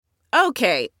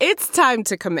Okay, it's time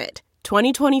to commit.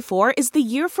 2024 is the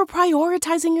year for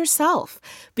prioritizing yourself.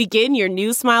 Begin your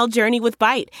new smile journey with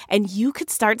Byte, and you could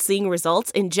start seeing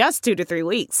results in just 2 to 3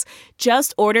 weeks.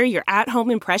 Just order your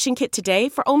at-home impression kit today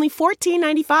for only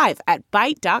 $14.95 at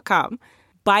Byte.com.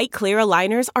 Byte Clear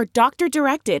aligners are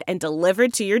doctor-directed and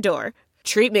delivered to your door.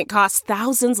 Treatment costs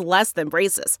thousands less than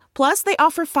braces. Plus, they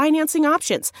offer financing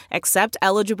options, accept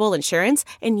eligible insurance,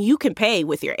 and you can pay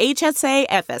with your HSA,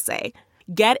 FSA.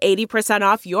 Get 80%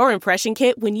 off your impression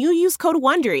kit when you use code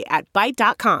WONDERY at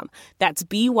Byte.com. That's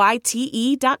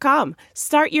BYTE.com.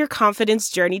 Start your confidence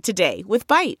journey today with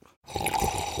Byte.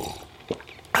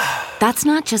 That's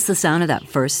not just the sound of that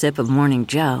first sip of Morning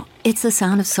Joe. It's the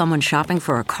sound of someone shopping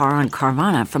for a car on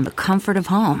Carvana from the comfort of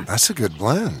home. That's a good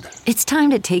blend. It's time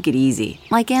to take it easy,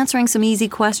 like answering some easy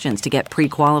questions to get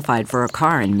pre-qualified for a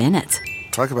car in minutes.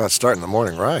 Talk about starting the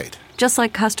morning right. Just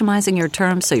like customizing your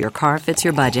terms so your car fits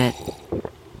your budget.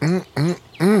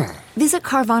 Visit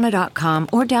Carvana.com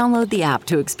or download the app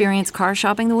to experience car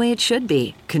shopping the way it should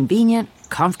be. Convenient,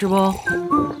 comfortable.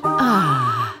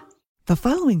 The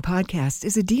following podcast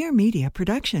is a Dear Media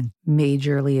production.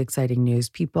 Majorly exciting news,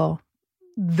 people.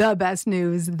 The best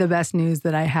news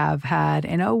that I have had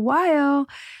in a while.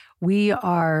 We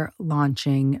are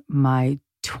launching my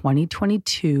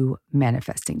 2022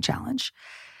 Manifesting Challenge.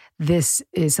 This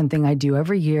is something I do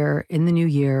every year in the new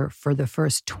year for the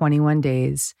first 21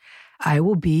 days. I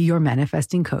will be your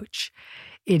manifesting coach.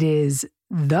 It is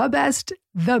the best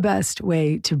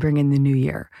way to bring in the new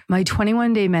year. My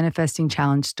 21-day manifesting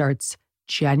challenge starts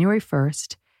January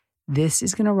 1st. This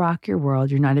is going to rock your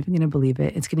world. You're not even going to believe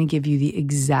it. It's going to give you the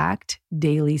exact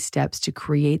daily steps to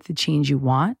create the change you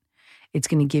want. It's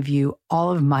going to give you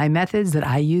all of my methods that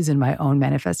I use in my own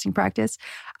manifesting practice.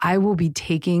 I will be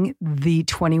taking the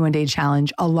 21-day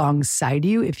challenge alongside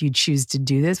you if you choose to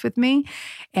do this with me.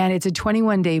 And it's a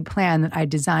 21-day plan that I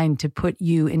designed to put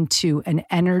you into an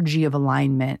energy of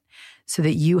alignment so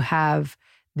that you have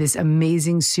this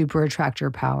amazing super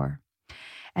attractor power.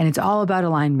 And it's all about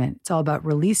alignment. It's all about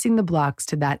releasing the blocks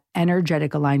to that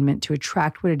energetic alignment to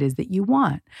attract what it is that you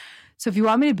want. So if you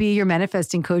want me to be your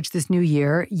manifesting coach this new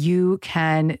year, you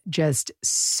can just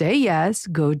say yes.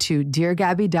 Go to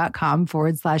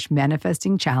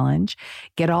deargabby.com/manifesting challenge.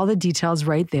 Get all the details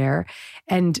right there.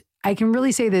 And I can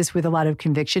really say this with a lot of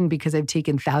conviction because I've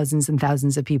taken thousands and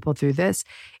thousands of people through this.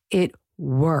 It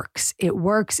works. It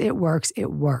works. It works.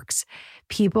 It works.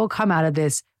 People come out of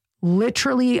this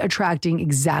literally attracting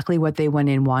exactly what they went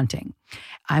in wanting.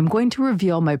 I'm going to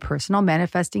reveal my personal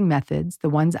manifesting methods, the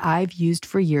ones I've used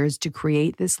for years to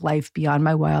create this life beyond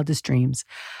my wildest dreams.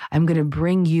 I'm going to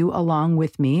bring you along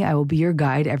with me. I will be your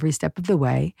guide every step of the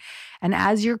way. And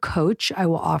as your coach, I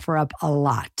will offer up a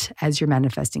lot as your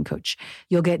manifesting coach.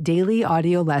 You'll get daily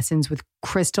audio lessons with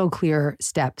crystal clear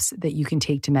steps that you can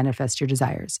take to manifest your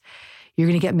desires. You're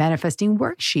going to get manifesting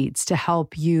worksheets to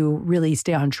help you really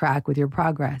stay on track with your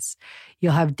progress.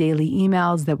 You'll have daily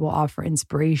emails that will offer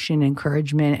inspiration,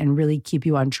 encouragement, and really keep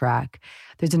you on track.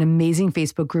 There's an amazing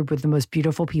Facebook group with the most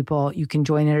beautiful people. You can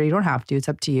join it or you don't have to. It's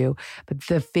up to you. But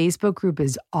the Facebook group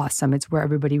is awesome. It's where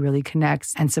everybody really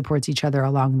connects and supports each other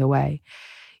along the way.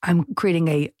 I'm creating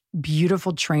a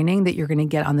beautiful training that you're going to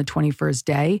get on the 21st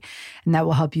day, and that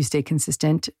will help you stay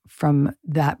consistent from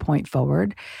that point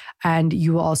forward. And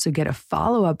you will also get a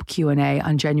follow-up Q&A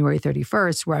on January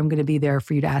 31st, where I'm going to be there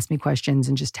for you to ask me questions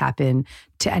and just tap in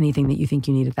to anything that you think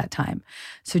you need at that time.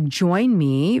 So join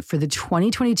me for the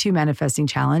 2022 Manifesting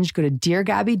Challenge. Go to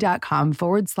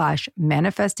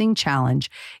deargabby.com/manifesting challenge.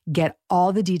 Get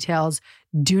all the details.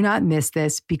 Do not miss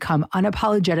this. Become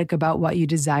unapologetic about what you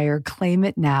desire. Claim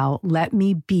it now. Let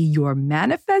me be your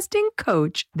manifesting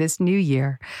coach this new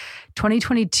year.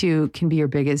 2022 can be your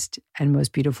biggest and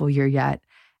most beautiful year yet,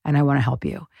 and I want to help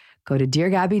you. Go to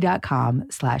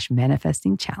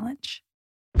deargabby.com/manifesting challenge.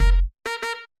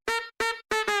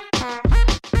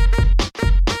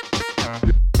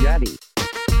 Gabby.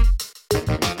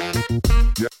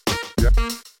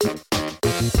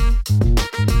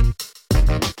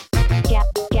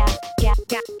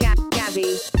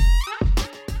 Gabby.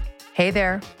 Hey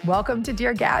there. Welcome to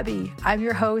Dear Gabby. I'm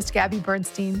your host, Gabby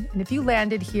Bernstein. And if you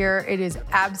landed here, it is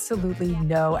absolutely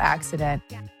no accident.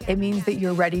 It means that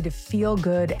you're ready to feel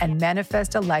good and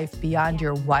manifest a life beyond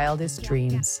your wildest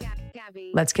dreams.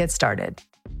 Let's get started.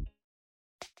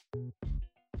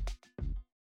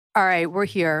 All right, we're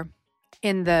here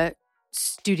in the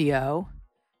studio.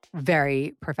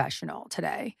 Very professional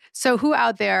today. So who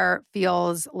out there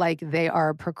feels like they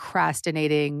are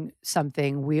procrastinating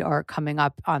something? We are coming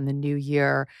up on the new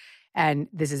year, and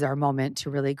this is our moment to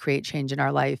really create change in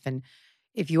our life. And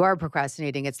If you are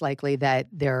procrastinating, it's likely that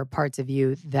there are parts of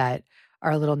you that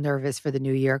are a little nervous for the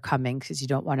new year coming because you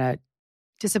don't want to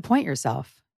disappoint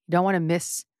yourself. You don't want to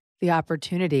miss the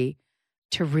opportunity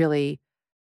to really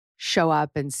show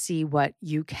up and see what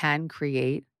you can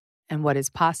create and what is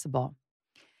possible.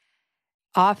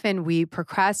 Often we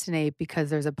procrastinate because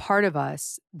there's a part of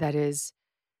us that is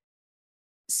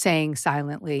saying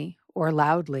silently or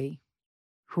loudly,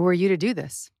 who are you to do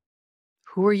this?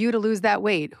 Who are you to lose that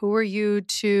weight? Who are you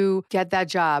to get that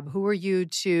job? Who are you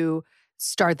to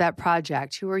start that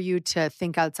project? Who are you to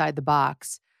think outside the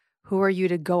box? Who are you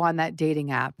to go on that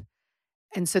dating app?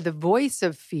 And so the voice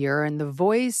of fear and the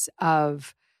voice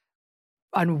of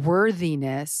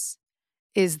unworthiness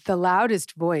is the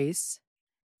loudest voice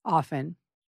often.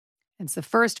 It's the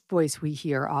first voice we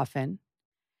hear often.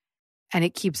 And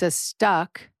it keeps us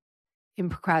stuck in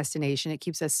procrastination. It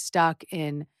keeps us stuck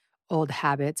in old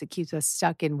habits. It keeps us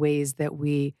stuck in ways that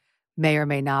we may or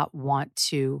may not want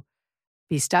to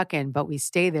be stuck in, but we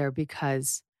stay there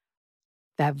because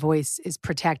that voice is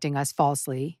protecting us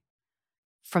falsely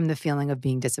from the feeling of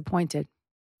being disappointed.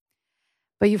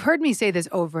 But you've heard me say this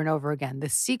over and over again. The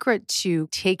secret to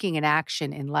taking an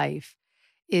action in life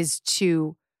is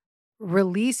to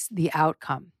release the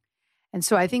outcome. And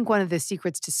so I think one of the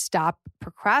secrets to stop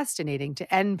procrastinating,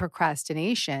 to end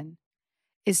procrastination,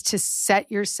 is to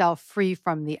set yourself free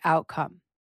from the outcome.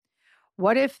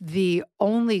 What if the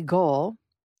only goal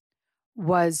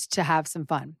was to have some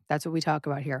fun? That's what we talk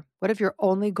about here. What if your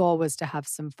only goal was to have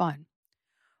some fun?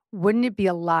 Wouldn't it be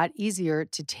a lot easier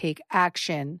to take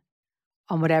action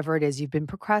on whatever it is you've been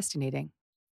procrastinating?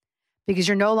 Because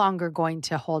you're no longer going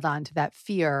to hold on to that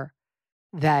fear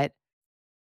that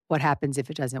what happens if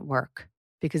it doesn't work?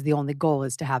 Because the only goal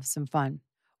is to have some fun.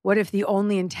 What if the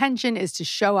only intention is to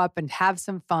show up and have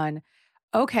some fun?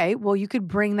 Okay, well, you could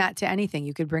bring that to anything.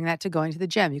 You could bring that to going to the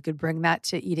gym. You could bring that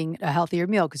to eating a healthier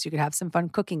meal because you could have some fun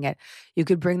cooking it. You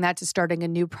could bring that to starting a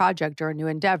new project or a new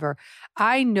endeavor.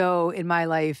 I know in my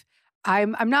life,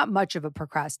 I'm not much of a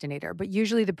procrastinator, but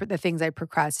usually the things I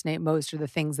procrastinate most are the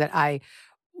things that I,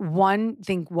 one,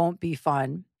 think won't be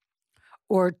fun,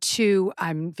 or two,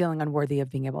 I'm feeling unworthy of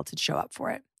being able to show up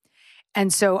for it.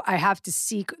 And so I have to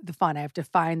seek the fun. I have to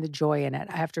find the joy in it.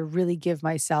 I have to really give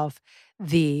myself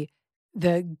the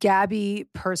Gabby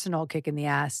personal kick in the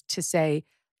ass to say,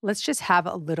 let's just have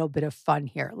a little bit of fun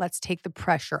here. Let's take the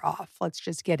pressure off. Let's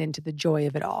just get into the joy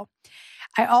of it all.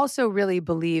 I also really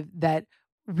believe that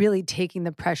really taking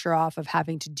the pressure off of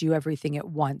having to do everything at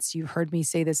once. You've heard me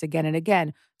say this again and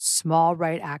again, small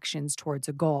right actions towards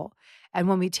a goal. And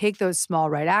when we take those small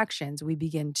right actions, we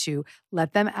begin to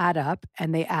let them add up,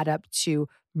 and they add up to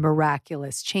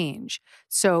miraculous change.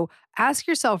 So ask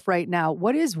yourself right now,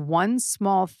 what is one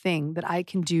small thing that I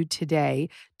can do today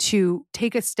to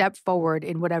take a step forward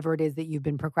in whatever it is that you've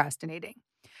been procrastinating?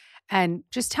 And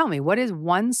just tell me, what is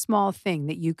one small thing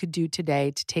that you could do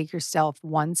today to take yourself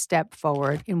one step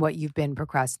forward in what you've been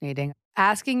procrastinating?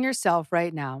 Asking yourself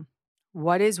right now,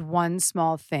 what is one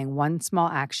small thing, one small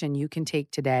action you can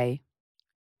take today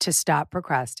to stop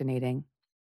procrastinating,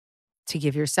 to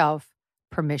give yourself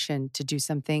permission to do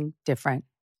something different,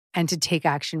 and to take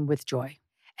action with joy?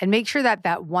 And make sure that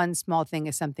that one small thing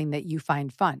is something that you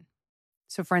find fun.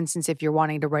 So for instance, if you're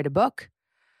wanting to write a book,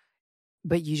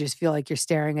 but you just feel like you're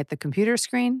staring at the computer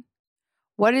screen,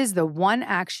 what is the one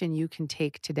action you can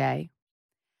take today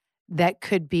that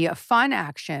could be a fun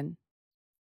action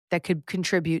that could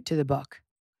contribute to the book?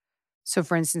 So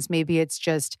for instance, maybe it's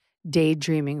just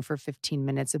daydreaming for 15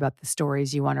 minutes about the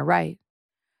stories you want to write.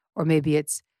 Or maybe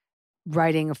it's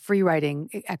writing a free writing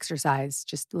exercise,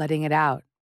 just letting it out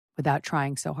without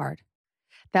trying so hard.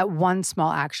 That one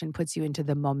small action puts you into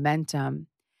the momentum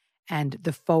and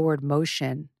the forward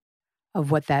motion of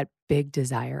what that big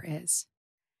desire is.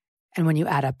 And when you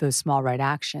add up those small right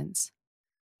actions,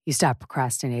 you stop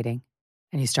procrastinating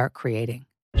and you start creating.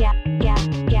 Gabby.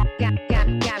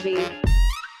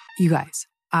 You guys,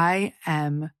 I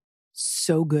am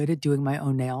so good at doing my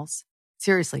own nails.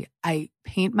 Seriously, I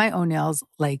paint my own nails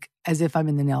like as if I'm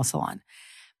in the nail salon.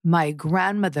 My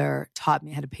grandmother taught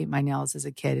me how to paint my nails as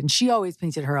a kid, and she always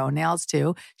painted her own nails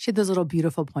too. She had those little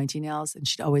beautiful pointy nails, and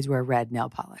she'd always wear red nail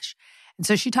polish. And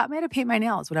so she taught me how to paint my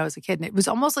nails when I was a kid. And it was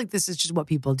almost like this is just what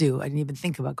people do. I didn't even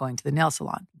think about going to the nail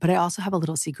salon. But I also have a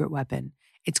little secret weapon.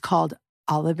 It's called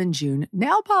Olive and June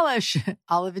nail polish.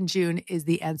 Olive and June is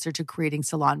the answer to creating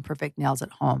salon perfect nails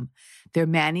at home. Their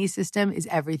Mani system is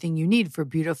everything you need for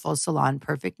beautiful salon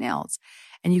perfect nails.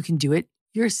 And you can do it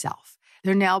yourself.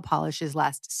 Their nail polishes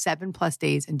last 7+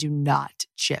 days and do not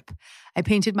chip. I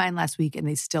painted mine last week and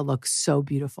they still look so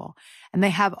beautiful. And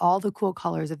they have all the cool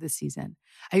colors of the season.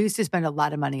 I used to spend a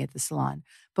lot of money at the salon,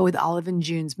 but with Olive &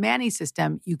 June's Mani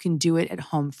system, you can do it at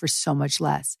home for so much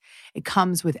less. It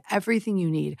comes with everything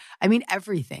you need. I mean,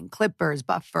 everything: clippers,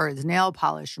 buffers, nail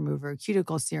polish remover,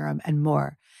 cuticle serum, and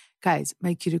more. Guys,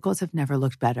 my cuticles have never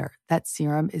looked better. That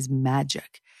serum is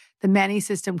magic. The Mani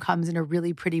system comes in a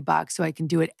really pretty box so I can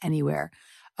do it anywhere.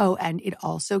 Oh, and it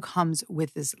also comes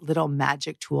with this little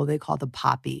magic tool they call the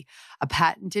Poppy, a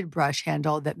patented brush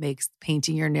handle that makes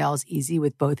painting your nails easy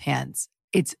with both hands.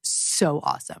 It's so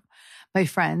awesome. My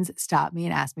friends stop me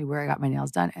and ask me where I got my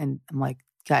nails done, and I'm like,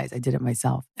 guys, I did it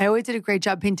myself. I always did a great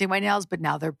job painting my nails, but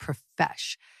now they're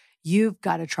profesh. You've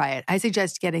got to try it. I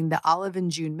suggest getting the Olive &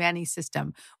 June Mani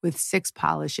system with 6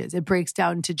 polishes. It breaks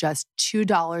down to just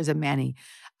 $2 a mani.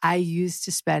 I used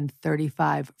to spend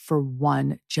 $35 for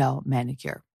one gel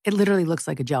manicure. It literally looks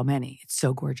like a gel mani. It's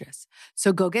so gorgeous.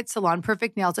 So go get salon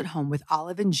perfect nails at home with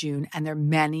Olive & June and their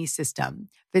Mani system.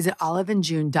 Visit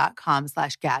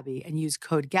oliveandjune.com/Gabby and use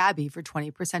code Gabby for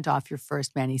 20% off your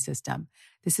first Mani system.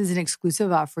 This is an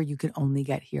exclusive offer you can only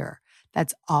get here.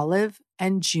 That's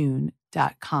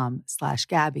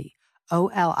oliveandjune.com/Gabby.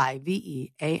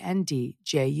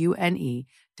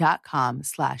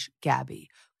 oliveandjune.com/Gabby.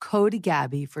 Code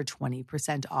Gabby for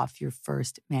 20% off your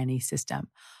first Mani system.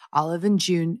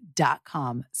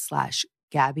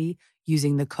 oliveandjune.com/Gabby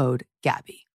using the code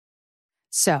Gabby.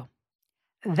 So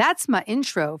that's my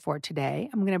intro for today.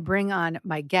 I'm going to bring on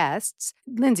my guests.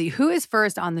 Lindsay, who is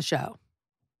first on the show?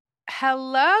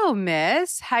 Hello,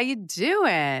 miss. How you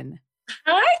doing?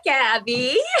 Hi,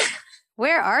 Gabby.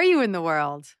 Where are you in the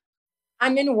world?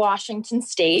 I'm in Washington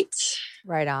State.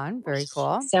 Right on. Very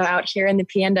cool. So out here in the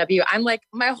PNW, I'm like,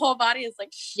 my whole body is like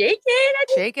shaking.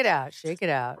 Shake it out. Shake it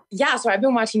out. Yeah. So I've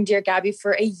been watching Dear Gabby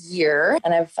for a year.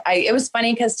 And it was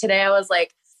funny because today I was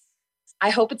like, I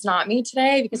hope it's not me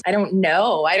today because I don't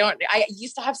know. I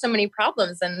used to have so many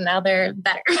problems and now they're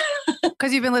better.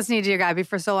 Because you've been listening to Dear Gabby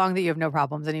for so long that you have no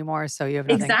problems anymore. So you have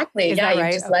nothing. Exactly. Is yeah. that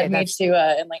right? You just led me to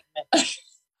enlightenment.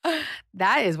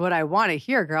 That is what I want to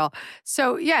hear, girl.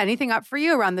 So yeah, anything up for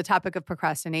you around the topic of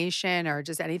procrastination or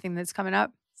just anything that's coming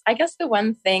up? I guess the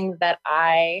one thing that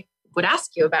I would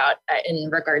ask you about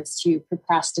in regards to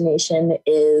procrastination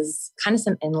is kind of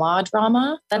some in-law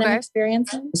drama that I'm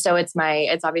experiencing. So it's my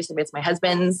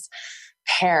husband's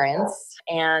parents,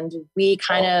 and we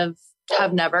kind of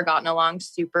have never gotten along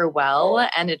super well.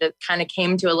 And it kind of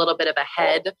came to a little bit of a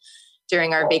head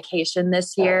during our vacation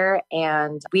this year.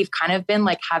 And we've kind of been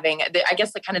like having, I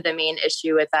guess the kind of the main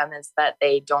issue with them is that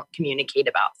they don't communicate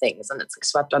about things and it's like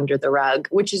swept under the rug,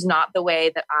 which is not the way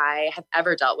that I have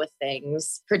ever dealt with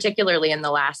things, particularly in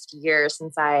the last year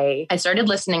since I started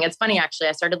listening. It's funny, actually,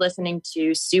 I started listening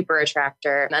to Super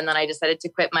Attractor and then I decided to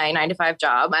quit my 9-to-5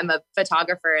 job. I'm a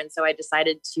photographer. And so I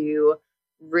decided to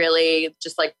really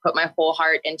just like put my whole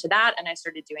heart into that. And I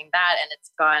started doing that and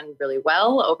it's gone really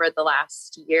well over the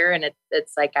last year. And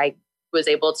it's like, I was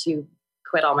able to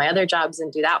quit all my other jobs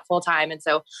and do that full time. And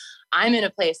so I'm in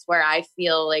a place where I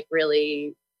feel like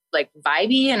really like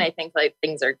vibey and I think like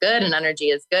things are good and energy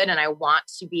is good. And I want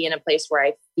to be in a place where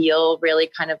I feel really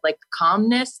kind of like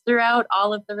calmness throughout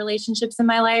all of the relationships in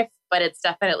my life. But it's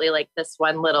definitely like this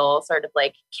one little sort of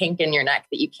like kink in your neck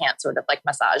that you can't sort of like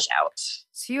massage out.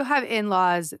 So you have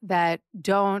in-laws that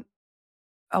don't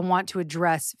want to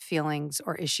address feelings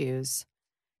or issues,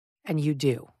 and you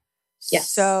do.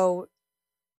 Yes. So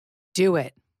do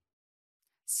it.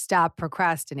 Stop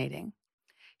procrastinating.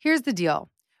 Here's the deal.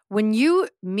 When you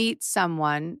meet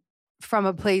someone from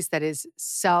a place that is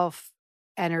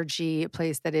self-energy, a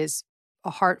place that is a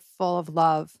heart full of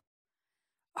love,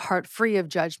 a heart free of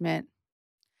judgment,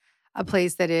 a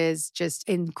place that is just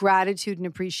in gratitude and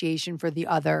appreciation for the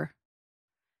other,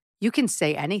 you can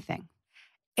say anything.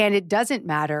 And it doesn't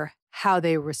matter how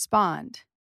they respond.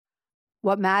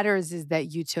 What matters is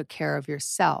that you took care of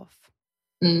yourself.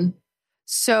 Mm.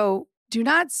 So do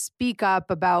not speak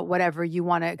up about whatever you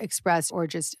want to express or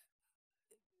just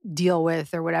deal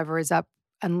with or whatever is up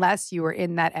unless you are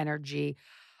in that energy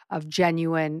of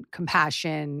genuine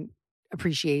compassion,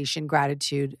 appreciation,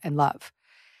 gratitude, and love.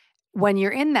 When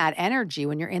you're in that energy,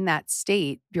 when you're in that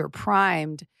state, you're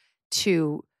primed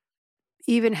to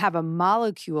even have a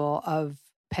molecule of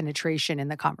penetration in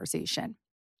the conversation.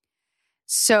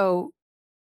 So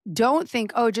don't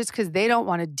think, oh, just because they don't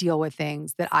want to deal with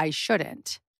things that I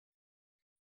shouldn't.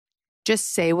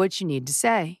 Just say what you need to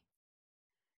say.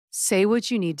 Say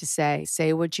what you need to say.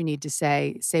 Say what you need to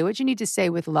say. Say what you need to say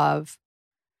with love.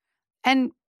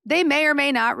 And they may or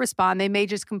may not respond. They may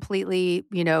just completely,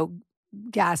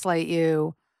 gaslight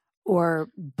you or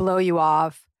blow you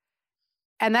off.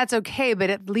 And that's okay, but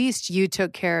at least you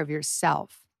took care of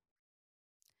yourself.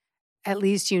 At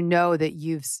least you know that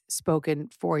you've spoken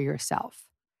for yourself.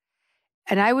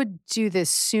 And I would do this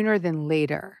sooner than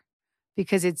later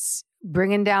because it's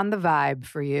bringing down the vibe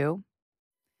for you.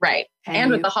 Right.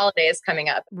 And with the holidays coming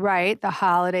up. Right. The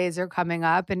holidays are coming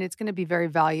up and it's going to be very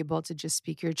valuable to just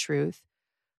speak your truth.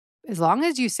 As long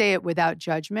as you say it without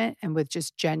judgment and with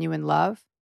just genuine love,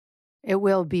 it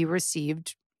will be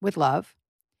received with love.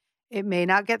 It may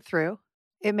not get through.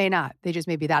 It may not. They just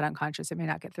may be that unconscious. It may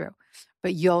not get through.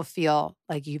 But you'll feel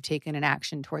like you've taken an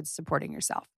action towards supporting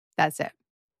yourself. That's it.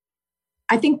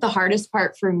 I think the hardest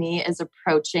part for me is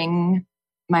approaching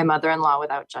my mother-in-law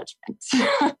without judgment.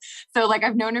 So like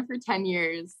I've known her for 10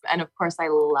 years and of course I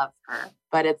love her,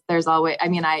 but it's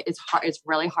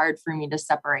really hard for me to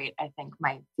separate, I think,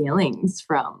 my feelings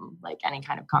from like any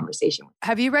kind of conversation.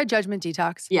 Have you read Judgment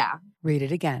Detox? Yeah. Read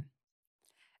it again.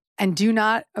 And do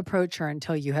not approach her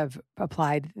until you have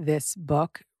applied this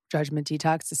book, Judgment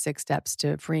Detox, the 6 steps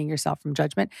to freeing yourself from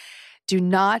judgment. Do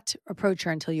not approach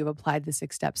her until you've applied the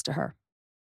 6 steps to her.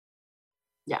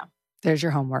 Yeah. There's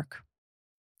your homework.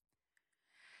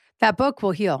 That book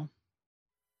will heal.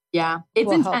 Yeah.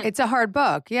 It's intense. It's a hard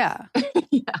book. Yeah.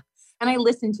 Yeah. And I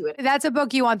listen to it. That's a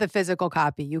book you want the physical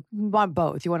copy. You want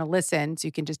both. You want to listen so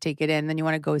you can just take it in. Then you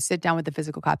want to go sit down with the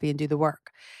physical copy and do the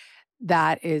work.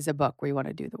 That is a book where you want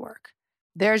to do the work.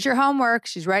 There's your homework.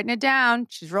 She's writing it down.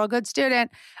 She's a real good student.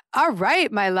 All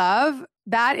right, my love.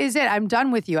 That is it. I'm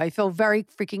done with you. I feel very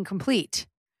freaking complete.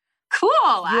 Cool.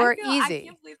 You're easy. easy. I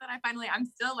can't believe that I'm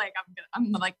still like,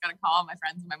 I'm gonna call my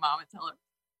friends and my mom and tell her.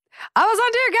 I was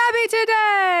on Dear Gabby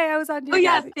today. I was on Dear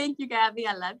Gabby. Yes. Thank you, Gabby.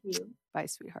 I love you. Bye,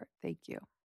 sweetheart. Thank you.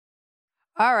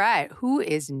 All right. Who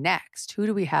is next? Who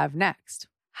do we have next?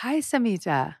 Hi,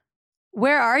 Samita.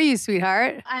 Where are you,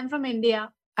 sweetheart? I'm from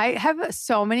India. I have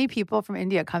so many people from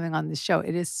India coming on this show.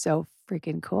 It is so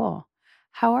freaking cool.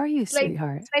 How are you,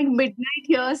 sweetheart? It's like midnight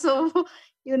here, so,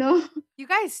 You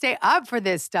guys stay up for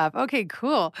this stuff. Okay,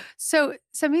 cool. So,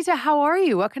 Samita, how are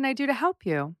you? What can I do to help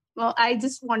you? Well, I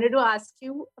just wanted to ask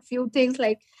you a few things.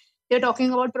 Like, you're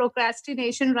talking about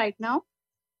procrastination right now.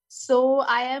 So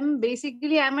I'm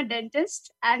a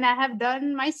dentist and I have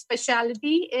done my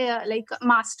specialty, like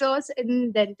master's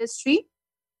in dentistry.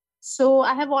 So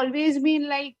I have always been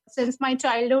like, since my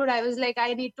childhood, I was like,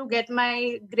 I need to get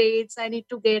my grades. I need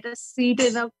to get a seat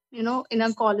in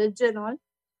a college and all.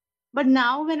 But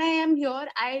now when I am here,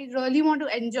 I really want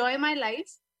to enjoy my life.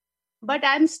 But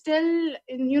I'm still,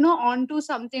 on to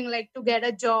something like to get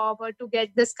a job or to get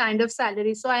this kind of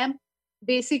salary. So I am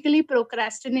basically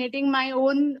procrastinating my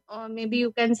own, maybe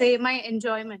you can say my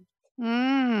enjoyment.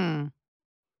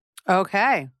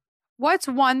 Okay. What's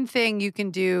one thing you can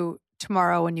do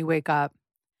tomorrow when you wake up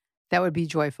that would be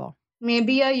joyful?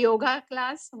 Maybe a yoga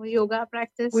class or yoga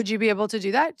practice. Would you be able to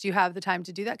do that? Do you have the time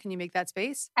to do that? Can you make that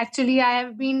space? Actually, I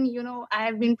have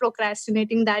been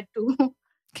procrastinating that too.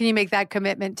 Can you make that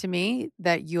commitment to me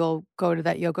that you'll go to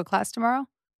that yoga class tomorrow?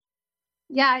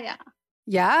 Yeah.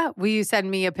 Yeah? Will you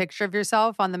send me a picture of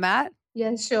yourself on the mat?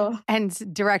 Yes, sure.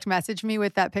 And direct message me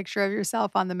with that picture of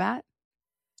yourself on the mat?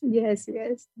 Yes.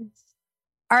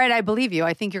 All right, I believe you.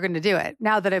 I think you're going to do it.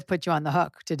 Now that I've put you on the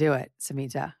hook to do it,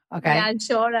 Samita. Okay? Yeah,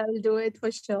 sure. I will do it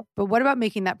for sure. But what about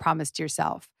making that promise to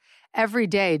yourself? Every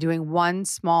day doing one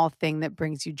small thing that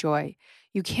brings you joy.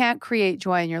 You can't create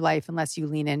joy in your life unless you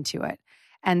lean into it.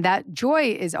 And that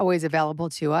joy is always available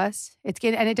to us. And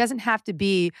it doesn't have to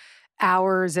be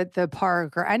hours at the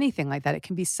park or anything like that. It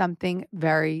can be something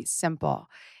very simple.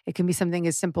 It can be something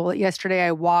as simple. Yesterday,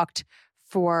 I walked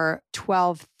for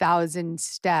 12,000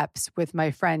 steps with my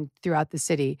friend throughout the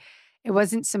city. It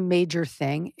wasn't some major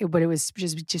thing, but it was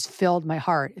just filled my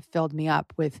heart. It filled me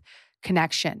up with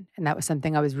connection. And that was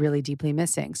something I was really deeply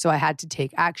missing. So I had to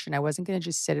take action. I wasn't going to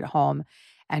just sit at home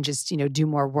and just, do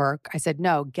more work. I said,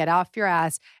 no, get off your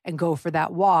ass and go for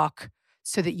that walk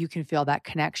so that you can feel that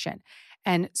connection.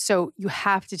 And so you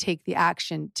have to take the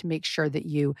action to make sure that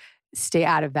you stay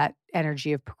out of that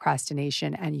energy of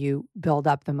procrastination and you build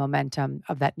up the momentum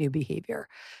of that new behavior.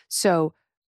 So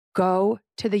go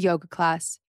to the yoga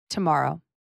class tomorrow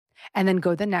and then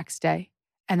go the next day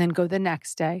and then go the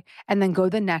next day and then go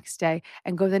the next day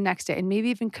and go the next day and maybe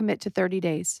even commit to 30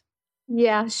 days.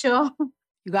 Yeah, sure.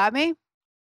 You got me?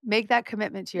 Make that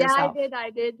commitment to yourself. Yeah,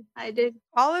 I did.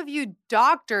 All of you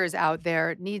doctors out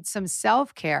there need some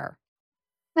self-care.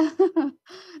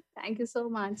 Thank you so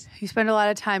much. You spend a lot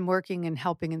of time working and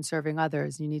helping and serving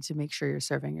others. You need to make sure you're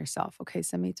serving yourself. Okay,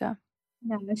 Samita?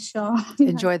 Yeah, sure.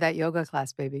 Enjoy that yoga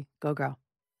class, baby. Go, girl.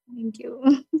 Thank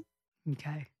you.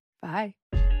 Okay. Bye.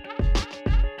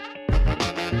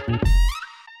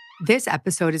 This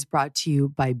episode is brought to you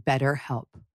by BetterHelp.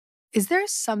 Is there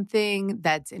something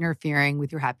that's interfering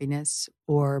with your happiness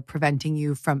or preventing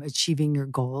you from achieving your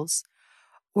goals?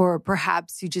 Or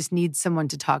perhaps you just need someone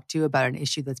to talk to about an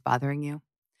issue that's bothering you?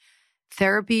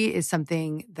 Therapy is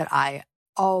something that I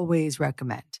always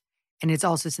recommend, and it's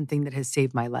also something that has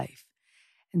saved my life.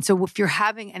 And so if you're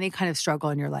having any kind of struggle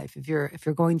in your life, if you're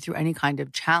going through any kind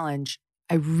of challenge,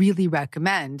 I really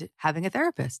recommend having a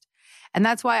therapist. And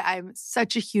that's why I'm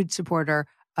such a huge supporter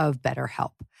of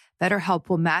BetterHelp. BetterHelp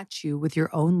will match you with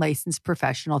your own licensed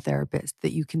professional therapist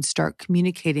that you can start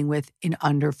communicating with in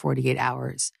under 48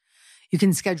 hours. You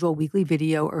can schedule weekly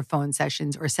video or phone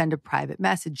sessions or send a private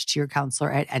message to your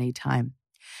counselor at any time.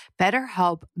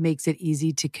 BetterHelp makes it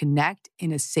easy to connect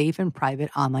in a safe and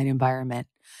private online environment.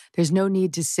 There's no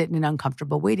need to sit in an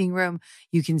uncomfortable waiting room.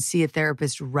 You can see a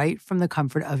therapist right from the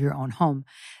comfort of your own home.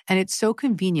 And it's so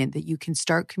convenient that you can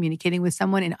start communicating with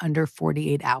someone in under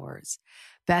 48 hours.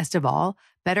 Best of all,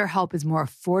 BetterHelp is more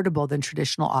affordable than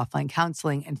traditional offline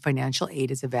counseling, and financial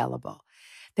aid is available.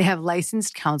 They have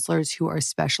licensed counselors who are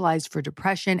specialized for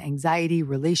depression, anxiety,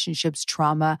 relationships,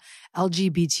 trauma,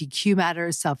 LGBTQ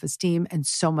matters, self-esteem, and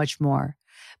so much more.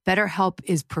 BetterHelp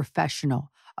is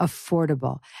professional,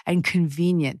 affordable, and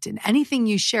convenient, and anything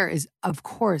you share is, of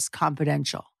course,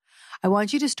 confidential. I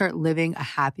want you to start living a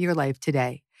happier life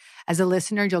today. As a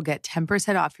listener, you'll get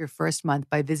 10% off your first month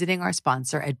by visiting our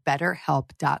sponsor at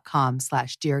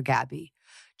betterhelp.com/DearGabby.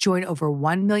 Join over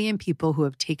 1 million people who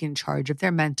have taken charge of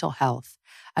their mental health.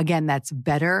 Again, that's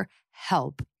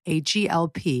BetterHelp,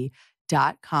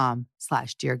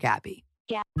 HELP.com/DearGabby.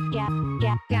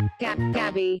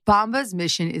 Gabby. Bomba's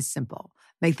mission is simple.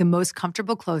 Make the most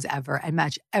comfortable clothes ever and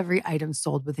match every item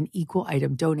sold with an equal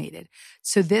item donated.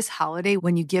 So this holiday,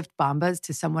 when you gift Bombas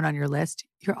to someone on your list,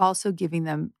 you're also giving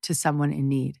them to someone in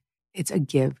need. It's a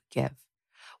give.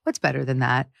 What's better than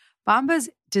that? Bombas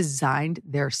designed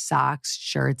their socks,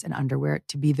 shirts, and underwear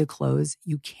to be the clothes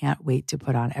you can't wait to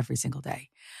put on every single day.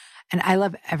 And I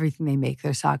love everything they make.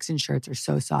 Their socks and shirts are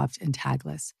so soft and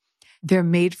tagless. They're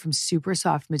made from super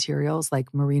soft materials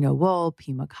like merino wool,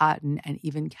 pima cotton, and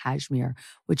even cashmere,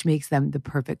 which makes them the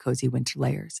perfect cozy winter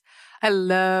layers. I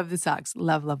love the socks.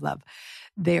 Love.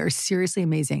 They are seriously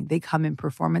amazing. They come in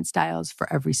performance styles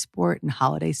for every sport and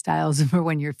holiday styles for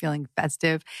when you're feeling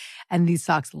festive. And these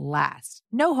socks last.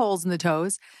 No holes in the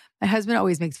toes. My husband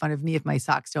always makes fun of me if my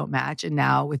socks don't match. And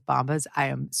now with Bombas, I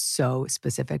am so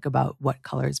specific about what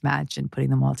colors match and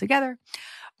putting them all together.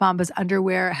 Bombas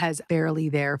underwear has barely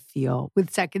there feel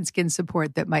with second skin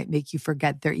support that might make you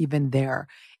forget they're even there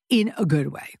in a good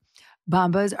way.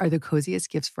 Bombas are the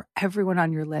coziest gifts for everyone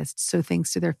on your list. So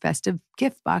thanks to their festive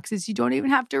gift boxes, you don't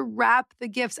even have to wrap the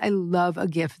gifts. I love a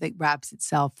gift that wraps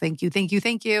itself. Thank you.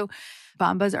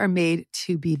 Bombas are made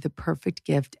to be the perfect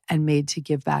gift and made to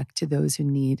give back to those who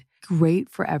need. Great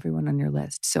for everyone on your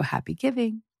list. So happy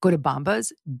giving. Go to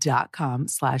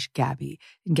bombas.com/Gabby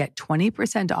and get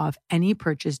 20% off any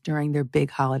purchase during their big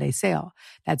holiday sale.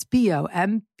 That's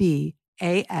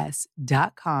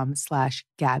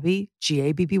BOMBAS.com/Gabby,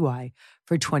 Gabby,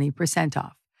 for 20%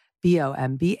 off.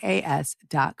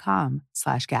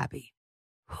 BOMBAS.com/Gabby.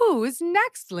 Who's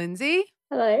next, Lindsay?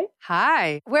 Hello.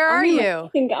 Hi. Where are I'm in my you?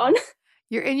 dressing gown.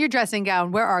 You're in your dressing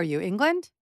gown. Where are you?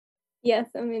 England? Yes,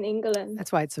 I'm in England.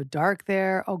 That's why it's so dark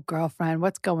there. Oh, girlfriend,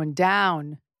 what's going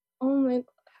down? Oh my,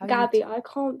 How Gabby, I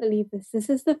can't believe this. This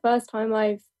is the first time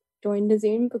I've joined a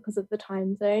Zoom because of the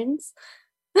time zones.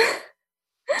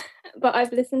 But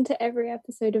I've listened to every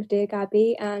episode of Dear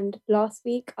Gabby, and last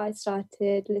week I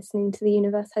started listening to The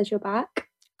Universe Has Your Back.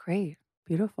 Great.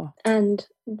 Beautiful. And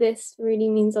this really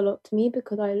means a lot to me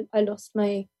because I lost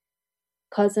my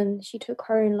cousin. She took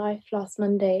her own life last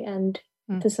Monday, and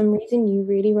for some reason you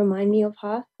really remind me of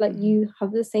her. Like you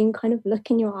have the same kind of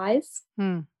look in your eyes.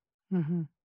 Mm-hmm.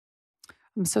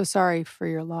 I'm so sorry for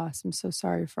your loss. I'm so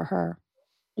sorry for her.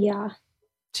 Yeah.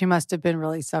 She must have been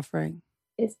really suffering.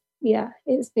 It's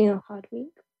been a hard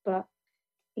week, but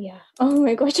yeah. Oh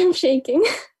my gosh, I'm shaking.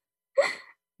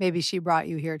 Maybe she brought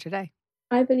you here today.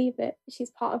 I believe it.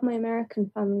 She's part of my American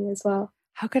family as well.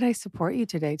 How could I support you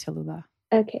today, Tallulah?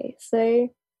 Okay, so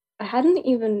I hadn't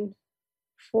even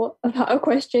thought about a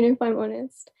question, if I'm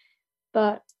honest,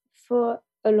 but for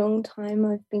a long time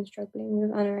I've been struggling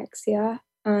with anorexia,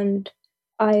 and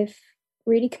I've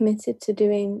really committed to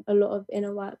doing a lot of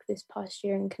inner work this past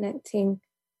year and connecting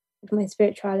with my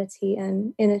spirituality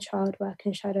and inner child work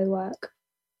and shadow work.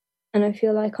 And I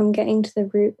feel like I'm getting to the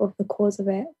root of the cause of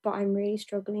it, but I'm really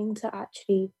struggling to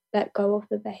actually let go of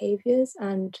the behaviors.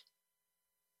 And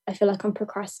I feel like I'm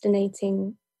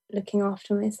procrastinating looking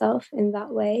after myself in that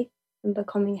way and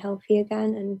becoming healthy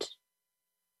again. And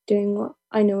doing what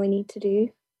I know I need to do.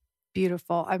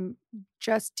 Beautiful. I'm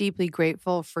just deeply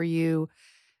grateful for you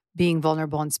being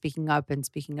vulnerable and speaking up and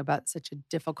speaking about such a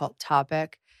difficult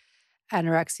topic.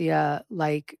 Anorexia,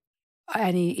 like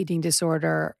any eating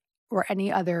disorder or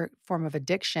any other form of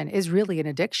addiction, is really an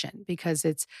addiction because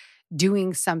it's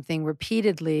doing something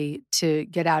repeatedly to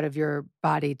get out of your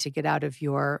body, to get out of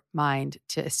your mind,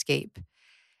 to escape,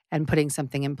 and putting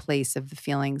something in place of the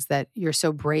feelings that you're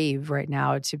so brave right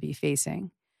now to be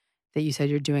facing. That you said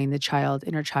you're doing the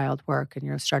inner child work and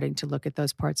you're starting to look at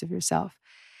those parts of yourself.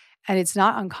 And it's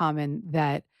not uncommon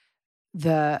that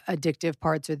the addictive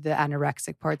parts or the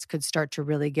anorexic parts could start to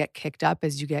really get kicked up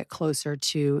as you get closer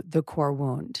to the core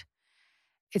wound.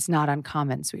 It's not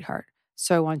uncommon, sweetheart.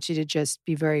 So I want you to just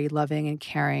be very loving and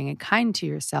caring and kind to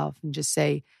yourself and just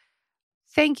say,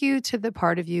 thank you to the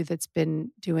part of you that's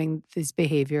been doing these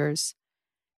behaviors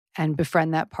and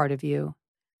befriend that part of you.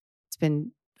 It's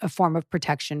been a form of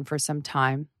protection for some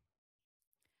time.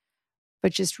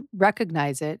 But just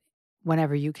recognize it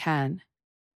whenever you can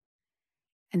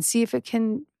and see if it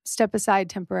can step aside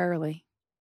temporarily.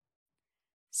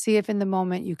 See if in the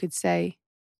moment you could say,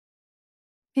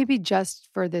 maybe just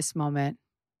for this moment,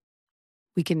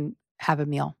 we can have a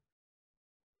meal.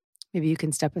 Maybe you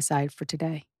can step aside for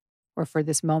today or for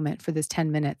this moment, for this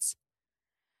 10 minutes.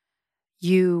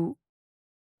 You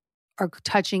are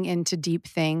touching into deep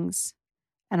things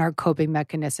and our coping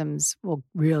mechanisms will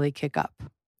really kick up.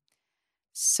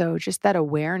 So just that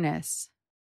awareness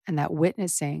and that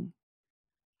witnessing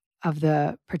of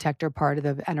the protector part of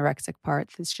the anorexic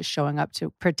part that's just showing up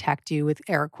to protect you with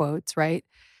air quotes, right?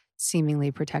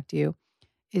 Seemingly protect you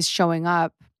is showing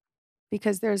up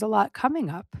because there's a lot coming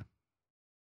up.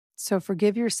 So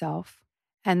forgive yourself.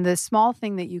 And the small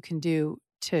thing that you can do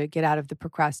to get out of the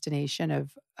procrastination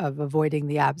of avoiding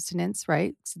the abstinence,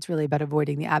 right? Because it's really about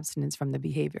avoiding the abstinence from the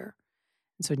behavior.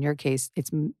 And so in your case,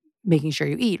 it's making sure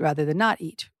you eat rather than not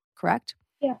eat, correct?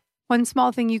 Yeah. One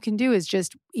small thing you can do is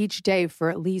just each day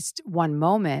for at least one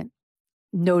moment,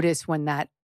 notice when that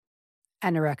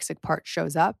anorexic part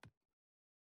shows up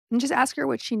and just ask her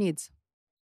what she needs.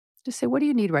 Just say, what do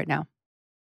you need right now?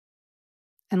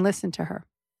 And listen to her.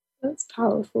 That's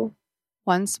powerful.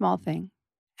 One small thing.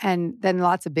 And then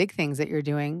lots of big things that you're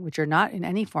doing, which are not in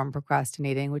any form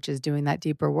procrastinating, which is doing that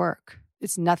deeper work.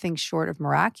 It's nothing short of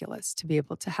miraculous to be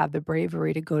able to have the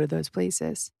bravery to go to those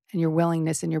places. And your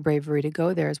willingness and your bravery to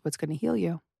go there is what's going to heal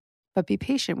you. But be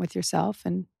patient with yourself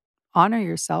and honor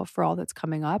yourself for all that's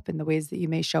coming up and the ways that you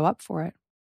may show up for it.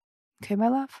 Okay, my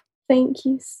love? Thank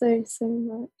you so, so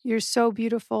much. You're so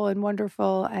beautiful and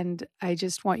wonderful. And I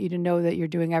just want you to know that you're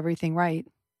doing everything right.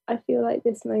 I feel like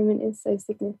this moment is so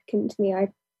significant to me. I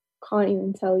can't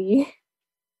even tell you.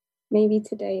 Maybe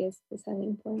today is the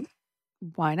turning point.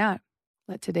 Why not?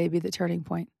 Let today be the turning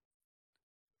point.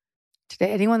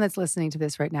 Today, anyone that's listening to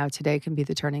this right now, today can be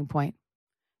the turning point.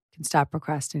 You can stop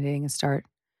procrastinating and start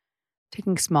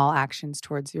taking small actions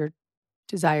towards your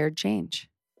desired change.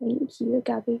 Thank you,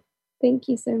 Gabby. Thank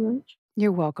you so much.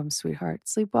 You're welcome, sweetheart.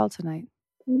 Sleep well tonight.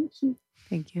 Thank you.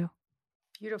 Thank you.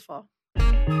 Beautiful.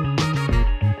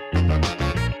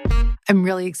 I'm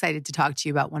really excited to talk to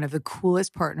you about one of the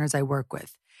coolest partners I work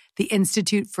with, the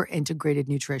Institute for Integrated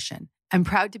Nutrition. I'm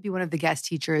proud to be one of the guest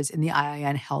teachers in the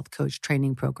IIN Health Coach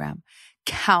Training Program.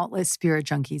 Countless spirit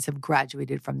junkies have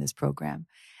graduated from this program.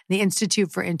 The Institute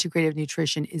for Integrative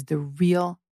Nutrition is the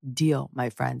real deal, my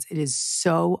friends. It is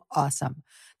so awesome.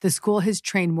 The school has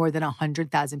trained more than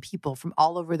 100,000 people from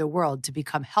all over the world to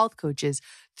become health coaches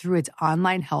through its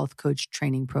online health coach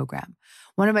training program.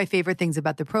 One of my favorite things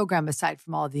about the program, aside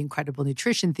from all of the incredible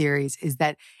nutrition theories, is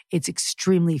that it's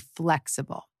extremely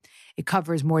flexible. It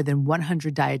covers more than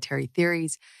 100 dietary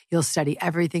theories. You'll study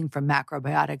everything from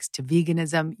macrobiotics to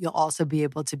veganism. You'll also be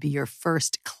able to be your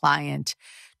first client,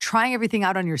 trying everything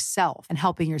out on yourself and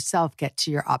helping yourself get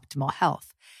to your optimal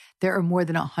health. There are more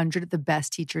than 100 of the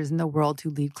best teachers in the world who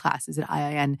lead classes at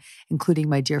IIN, including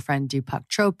my dear friend Deepak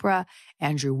Chopra,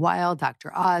 Andrew Weil,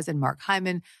 Dr. Oz, and Mark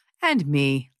Hyman, and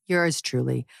me, yours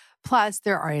truly. Plus,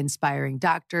 there are inspiring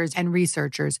doctors and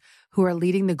researchers who are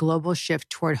leading the global shift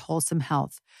toward wholesome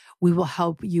health. We will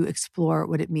help you explore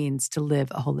what it means to live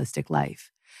a holistic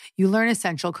life. You learn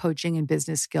essential coaching and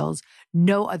business skills.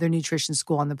 No other nutrition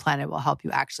school on the planet will help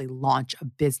you actually launch a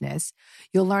business.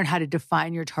 You'll learn how to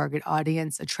define your target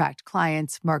audience, attract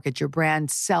clients, market your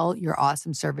brand, sell your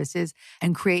awesome services,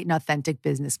 and create an authentic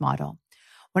business model.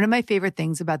 One of my favorite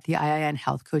things about the IIN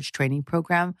Health Coach Training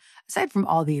Program, aside from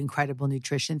all the incredible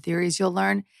nutrition theories you'll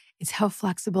learn, is how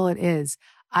flexible it is.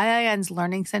 IIN's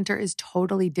Learning Center is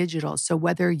totally digital, so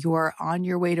whether you're on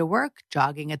your way to work,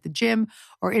 jogging at the gym,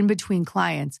 or in between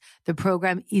clients, the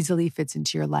program easily fits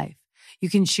into your life. You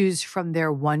can choose from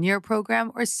their 1-year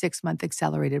program or 6-month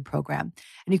accelerated program,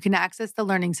 and you can access the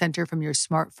Learning Center from your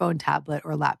smartphone, tablet,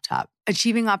 or laptop.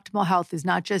 Achieving optimal health is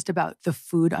not just about the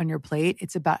food on your plate,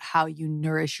 it's about how you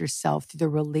nourish yourself through the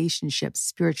relationships,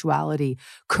 spirituality,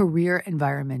 career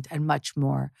environment, and much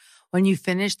more. When you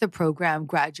finish the program,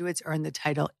 graduates earn the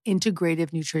title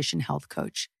Integrative Nutrition Health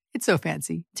Coach. It's so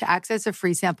fancy. To access a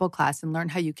free sample class and learn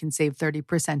how you can save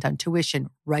 30% on tuition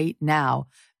right now,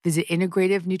 visit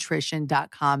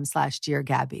integrativenutrition.com/Dear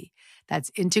Gabby.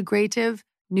 That's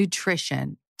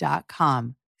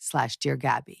integrativenutrition.com/Dear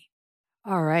Gabby.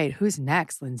 All right, who's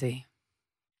next, Lindsay?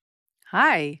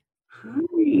 Hi.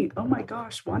 Hi. Oh my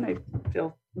gosh. I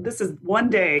feel this is one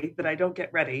day that I don't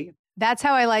get ready. That's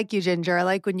how I like you, Ginger. I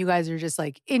like when you guys are just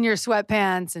like in your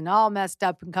sweatpants and all messed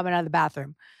up and coming out of the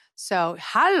bathroom. So,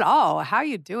 hello. How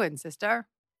you doing, sister?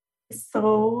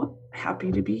 So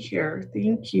happy to be here.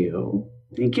 Thank you.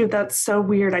 Thank you. That's so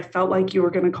weird. I felt like you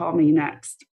were going to call me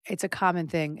next. It's a common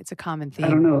thing. It's a common theme. I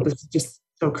don't know. This is just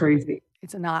so crazy.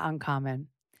 It's not uncommon.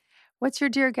 What's your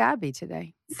Dear Gabby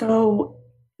today? So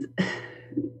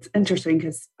it's interesting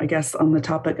because I guess on the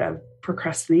topic of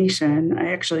procrastination,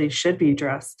 I actually should be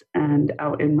dressed and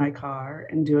out in my car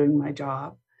and doing my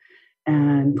job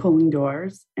and pulling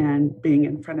doors and being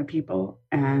in front of people.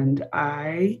 And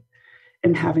I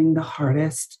am having the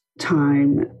hardest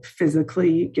time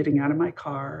physically getting out of my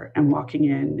car and walking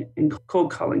in and cold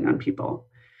calling on people.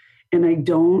 And I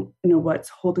don't know what's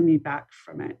holding me back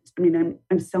from it. I mean,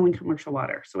 I'm selling commercial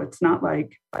water, so it's not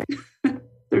like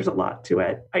there's a lot to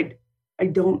it. I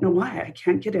don't know why I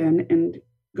can't get in and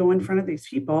go in front of these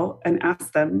people and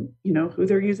ask them, who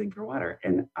they're using for water.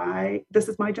 And this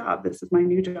is my job. This is my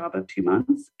new job of 2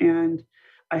 months. And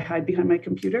I hide behind my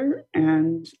computer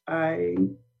and I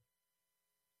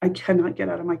cannot get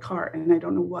out of my car. And I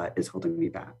don't know what is holding me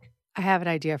back. I have an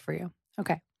idea for you.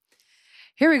 Okay.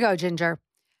 Here we go, Ginger.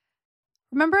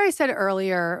 Remember I said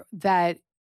earlier that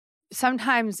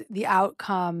sometimes the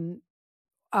outcome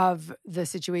of the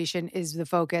situation is the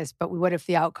focus, but what if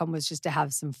the outcome was just to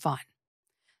have some fun?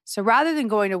 So rather than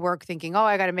going to work thinking,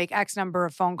 I got to make X number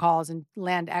of phone calls and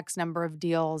land X number of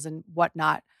deals and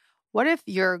whatnot, what if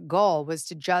your goal was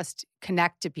to just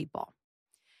connect to people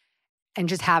and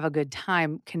just have a good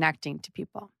time connecting to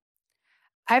people?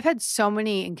 I've had so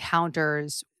many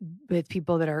encounters with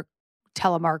people that are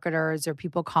telemarketers or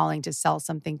people calling to sell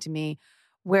something to me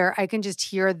where I can just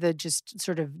hear the just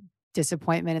sort of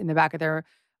disappointment in the back of their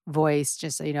voice.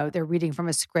 Just, they're reading from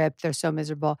a script. They're so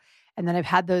miserable. And then I've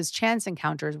had those chance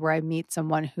encounters where I meet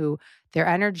someone who their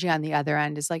energy on the other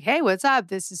end is like, hey, what's up?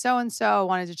 This is so-and-so. I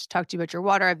wanted to just talk to you about your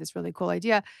water. I have this really cool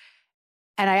idea.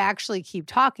 And I actually keep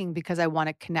talking because I want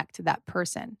to connect to that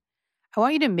person. I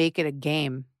want you to make it a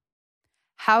game.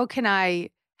 How can I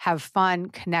have fun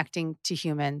connecting to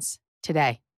humans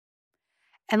today?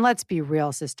 And let's be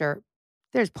real, sister.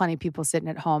 There's plenty of people sitting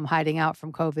at home hiding out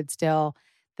from COVID still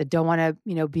that don't want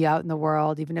to, be out in the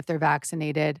world, even if they're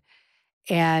vaccinated,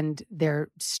 and they're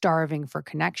starving for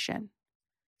connection.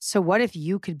 So what if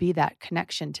you could be that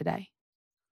connection today?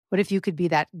 What if you could be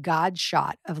that God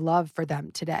shot of love for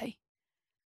them today,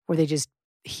 where they just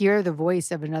hear the voice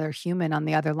of another human on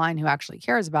the other line who actually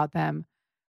cares about them,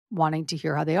 wanting to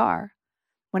hear how they are?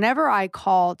 Whenever I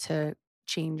call to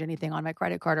change anything on my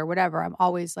credit card or whatever, I'm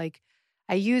always like,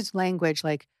 I use language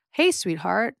like, hey,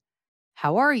 sweetheart,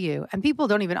 how are you? And people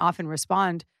don't even often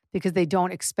respond because they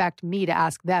don't expect me to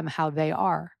ask them how they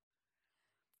are.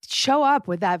 Show up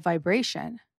with that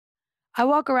vibration. I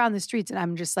walk around the streets and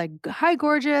I'm just like, hi,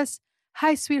 gorgeous.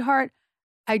 Hi, sweetheart.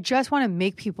 I just want to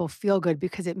make people feel good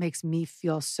because it makes me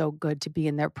feel so good to be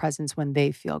in their presence when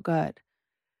they feel good.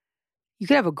 You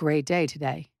could have a great day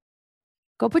today.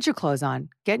 Go put your clothes on,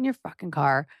 get in your fucking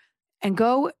car, and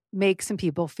go make some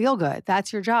people feel good.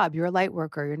 That's your job. You're a light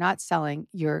worker. You're not selling.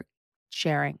 You're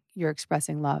sharing. You're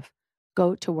expressing love.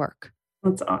 Go to work.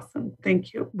 That's awesome.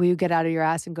 Thank you. Will you get out of your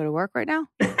ass and go to work right now?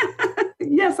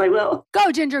 Yes, I will.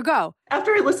 Go, Ginger, go.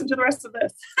 After I listen to the rest of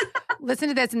this. Listen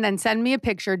to this and then send me a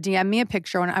picture, DM me a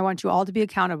picture, and I want you all to be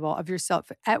accountable of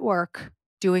yourself at work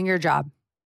doing your job,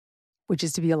 which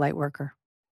is to be a light worker,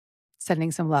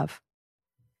 sending some love.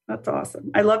 That's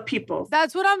awesome. I love people.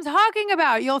 That's what I'm talking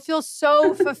about. You'll feel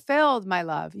so fulfilled, my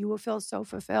love. You will feel so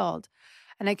fulfilled.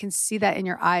 And I can see that in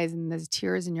your eyes, and there's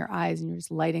tears in your eyes, and you're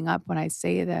just lighting up when I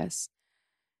say this.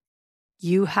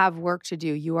 You have work to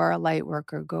do. You are a light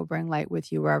worker. Go bring light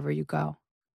with you wherever you go.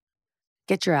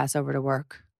 Get your ass over to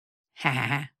work.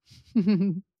 Bye,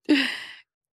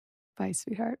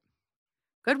 sweetheart.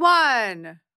 Good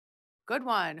one. Good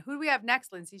one. Who do we have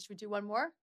next, Lindsay? Should we do one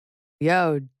more?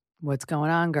 Yo, what's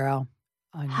going on, girl?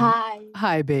 Hi.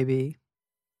 Hi, baby.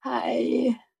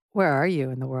 Hi. Where are you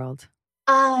in the world?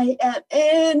 I am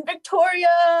in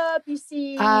Victoria,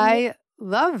 BC. I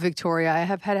love Victoria. I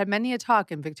have had many a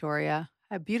talk in Victoria.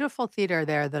 A beautiful theater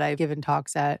there that I've given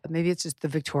talks at. Maybe it's just the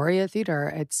Victoria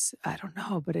Theater. I don't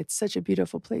know, but it's such a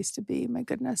beautiful place to be. My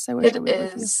goodness, I wish I It was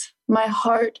with you. is. My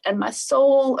heart and my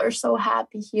soul are so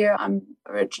happy here. I'm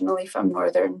originally from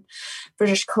northern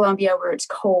British Columbia, where it's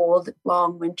cold,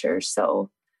 long winters. So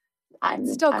I'm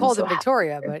still cold so in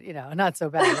Victoria, but not so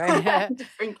bad, right?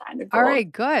 Different kind of cold. All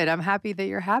right, good. I'm happy that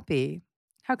you're happy.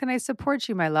 How can I support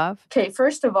you, my love? Okay,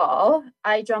 first of all,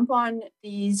 I jump on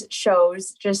these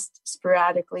shows just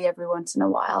sporadically every once in a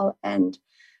while, and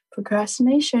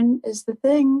procrastination is the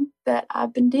thing that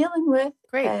I've been dealing with.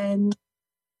 Great. And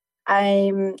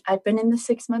I've been in the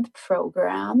 6-month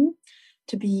program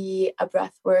to be a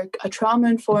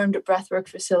trauma-informed breathwork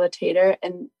facilitator.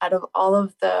 And out of all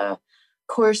of the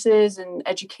courses and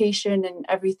education and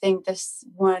everything, this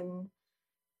one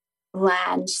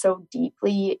lands so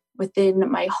deeply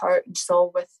within my heart and soul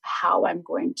with how I'm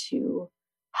going to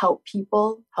help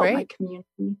people, help my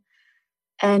community.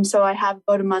 And so I have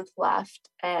about a month left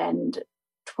and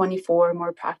 24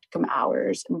 more practicum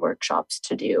hours and workshops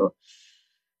to do.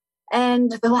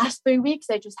 And the last 3 weeks,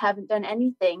 I just haven't done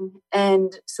anything.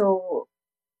 And so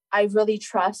I really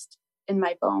trust in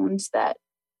my bones that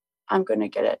I'm going to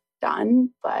get it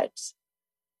done, but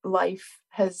life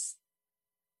has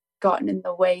gotten in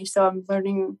the way. So I'm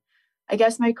learning, I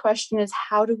guess my question is,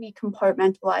 how do we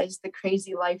compartmentalize the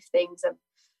crazy life things of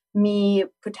me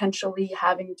potentially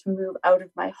having to move out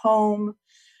of my home,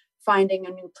 finding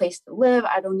a new place to live?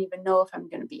 I don't even know if I'm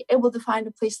going to be able to find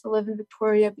a place to live in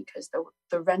Victoria because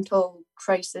the rental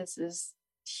crisis is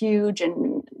huge.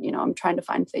 And, I'm trying to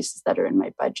find places that are in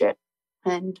my budget.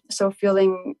 And so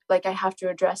feeling like I have to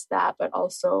address that, but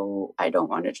also I don't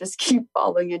want to just keep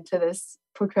falling into this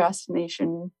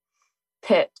procrastination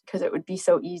pit because it would be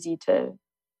so easy to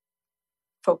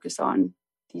focus on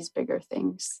these bigger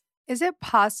things. Is it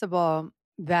possible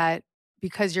that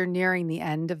because you're nearing the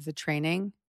end of the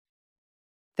training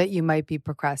that you might be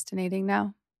procrastinating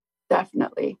now?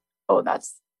 Definitely. Oh,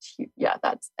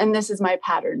 and this is my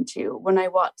pattern too. When I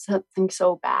want something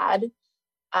so bad,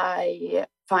 I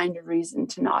find a reason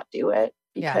to not do it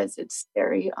because it's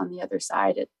scary on the other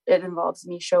side. It involves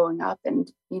me showing up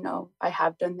and, I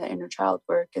have done the inner child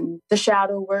work and the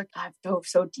shadow work. I've dove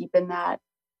so deep in that.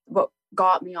 What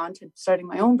got me onto starting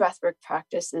my own breathwork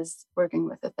practice is working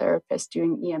with a therapist,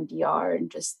 doing EMDR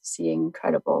and just seeing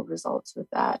incredible results with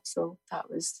that. So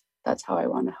that's how I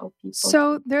want to help people.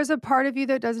 So there's a part of you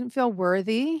that doesn't feel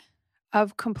worthy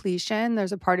of completion.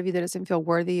 There's a part of you that doesn't feel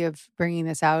worthy of bringing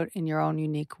this out in your own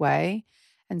unique way.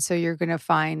 And so you're going to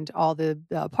find all the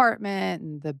apartment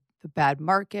and the bad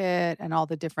market and all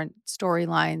the different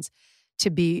storylines to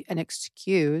be an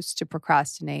excuse to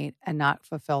procrastinate and not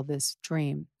fulfill this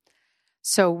dream.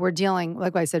 So we're dealing,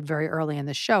 like I said very early in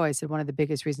the show, I said one of the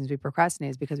biggest reasons we procrastinate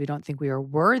is because we don't think we are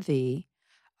worthy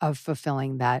of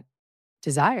fulfilling that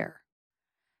desire.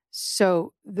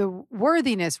 So the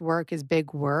worthiness work is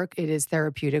big work. It is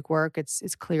therapeutic work.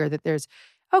 It's clear that there's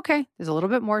a little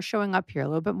bit more showing up here, a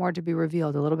little bit more to be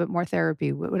revealed, a little bit more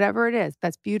therapy, whatever it is.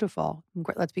 That's beautiful.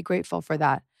 Let's be grateful for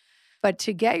that. But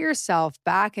to get yourself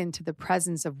back into the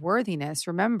presence of worthiness,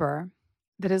 remember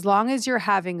that as long as you're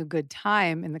having a good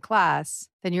time in the class,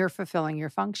 then you're fulfilling your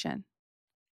function.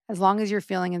 As long as you're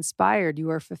feeling inspired, you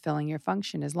are fulfilling your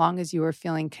function. As long as you are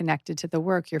feeling connected to the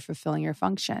work, you're fulfilling your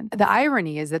function. The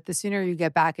irony is that the sooner you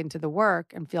get back into the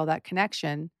work and feel that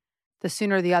connection, the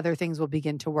sooner the other things will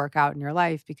begin to work out in your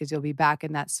life because you'll be back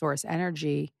in that source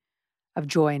energy of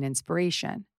joy and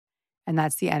inspiration. And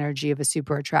that's the energy of a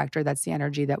super attractor. That's the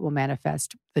energy that will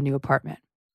manifest the new apartment.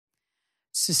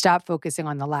 So stop focusing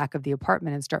on the lack of the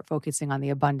apartment and start focusing on the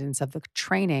abundance of the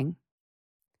training.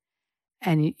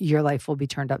 And your life will be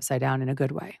turned upside down in a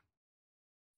good way.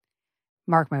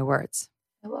 Mark my words.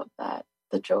 I love that.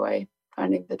 The joy,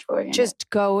 finding the joy in it. Just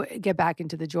go get back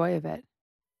into the joy of it.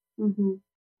 Mm-hmm.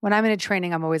 When I'm in a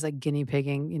training, I'm always like guinea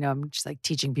pigging. I'm just like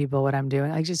teaching people what I'm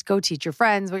doing. Like just go teach your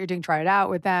friends what you're doing, try it out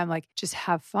with them. Like just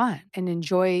have fun and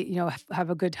enjoy, have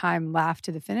a good time, laugh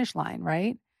to the finish line,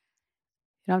 right?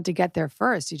 You don't have to get there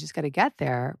first. You just got to get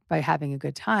there by having a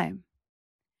good time.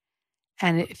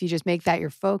 And if you just make that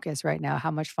your focus right now, how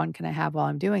much fun can I have while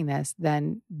I'm doing this?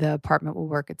 Then the apartment will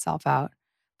work itself out.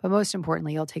 But most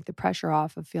importantly, you'll take the pressure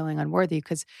off of feeling unworthy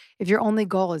because if your only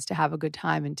goal is to have a good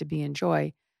time and to be in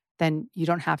joy, then you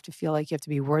don't have to feel like you have to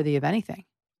be worthy of anything.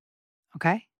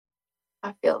 Okay?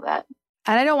 I feel that.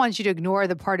 And I don't want you to ignore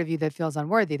the part of you that feels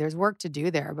unworthy. There's work to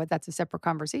do there, but that's a separate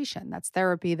conversation. That's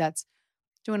therapy. That's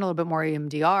doing a little bit more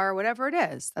EMDR, whatever it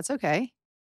is. That's okay.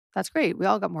 That's great. We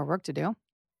all got more work to do.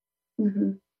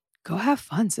 Mm-hmm. Go have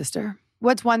fun, sister.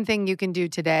 What's one thing you can do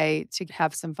today to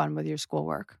have some fun with your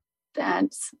schoolwork?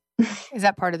 Dance. Is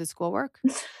that part of the schoolwork?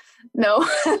 No.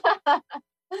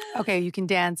 Okay, you can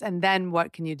dance. And then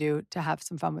what can you do to have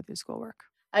some fun with your schoolwork?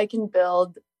 I can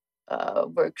build a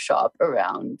workshop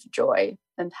around joy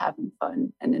and having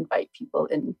fun and invite people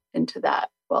into that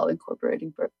while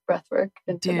incorporating breath work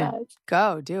into that.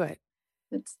 Go do it.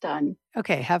 It's done.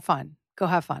 Okay, have fun. Go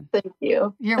have fun. Thank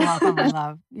you. You're welcome, my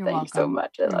love. You're welcome. Thanks so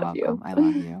much. I love you. I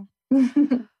love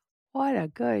you. What a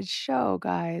good show,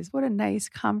 guys. What a nice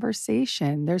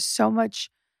conversation. There's so much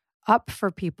up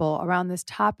for people around this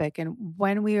topic. And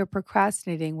when we are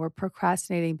procrastinating, we're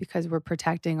procrastinating because we're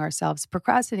protecting ourselves.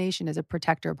 Procrastination is a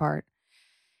protector part.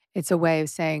 It's a way of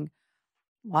saying,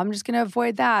 well, I'm just going to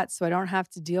avoid that so I don't have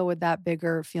to deal with that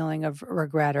bigger feeling of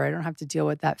regret, or I don't have to deal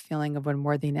with that feeling of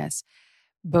unworthiness.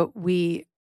 But we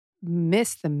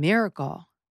miss the miracle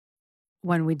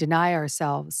when we deny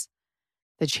ourselves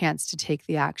the chance to take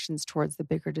the actions towards the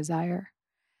bigger desire.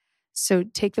 So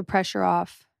take the pressure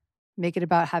off. Make it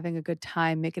about having a good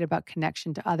time. Make it about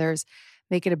connection to others.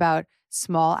 Make it about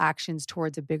small actions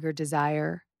towards a bigger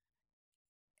desire.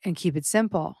 And keep it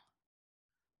simple.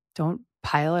 Don't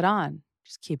pile it on.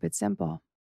 Just keep it simple.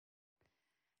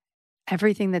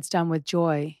 Everything that's done with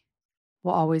joy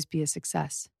will always be a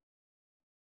success.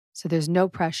 So there's no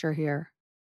pressure here.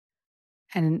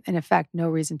 And in effect, no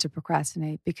reason to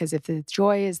procrastinate, because if the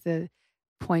joy is the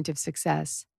point of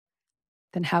success,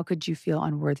 then how could you feel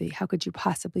unworthy? How could you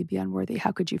possibly be unworthy?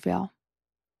 How could you fail?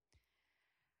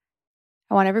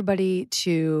 I want everybody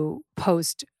to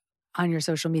post on your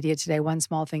social media today one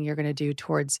small thing you're going to do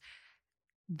towards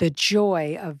the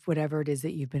joy of whatever it is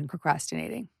that you've been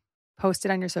procrastinating. Post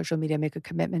it on your social media, make a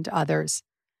commitment to others.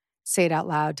 Say it out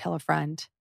loud, tell a friend,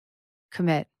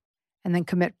 commit, and then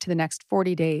commit to the next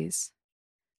 40 days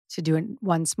to do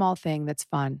one small thing that's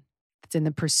fun, that's in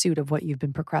the pursuit of what you've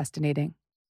been procrastinating.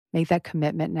 Make that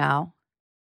commitment now.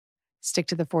 Stick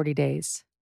to the 40 days.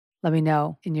 Let me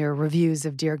know in your reviews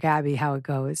of Dear Gabby how it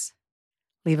goes.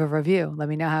 Leave a review. Let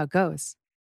me know how it goes.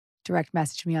 Direct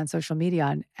message me on social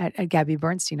media at Gabby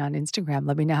Bernstein on Instagram.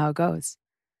 Let me know how it goes.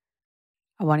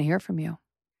 I want to hear from you.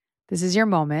 This is your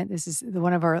moment. This is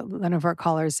one of our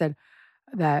callers said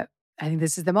that I think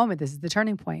this is the moment. This is the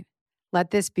turning point.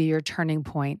 Let this be your turning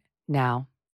point now.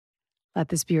 Let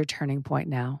this be your turning point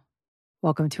now.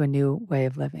 Welcome to a new way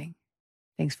of living.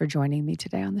 Thanks for joining me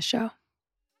today on the show.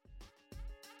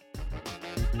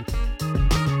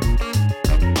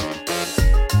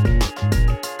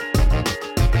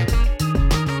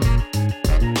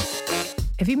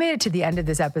 If you made it to the end of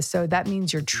this episode, that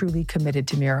means you're truly committed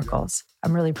to miracles.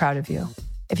 I'm really proud of you.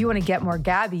 If you want to get more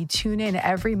Gabby, tune in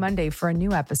every Monday for a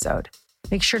new episode.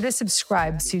 Make sure to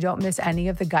subscribe so you don't miss any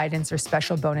of the guidance or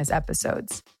special bonus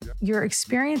episodes. Your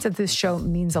experience of this show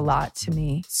means a lot to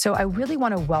me, so I really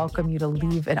want to welcome you to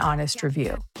leave an honest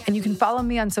review. And you can follow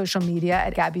me on social media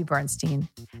at Gabby Bernstein.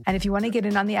 And if you want to get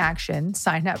in on the action,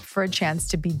 sign up for a chance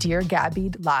to be Dear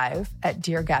Gabby live at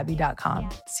deargabby.com.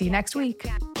 See you next week.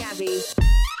 Gabby.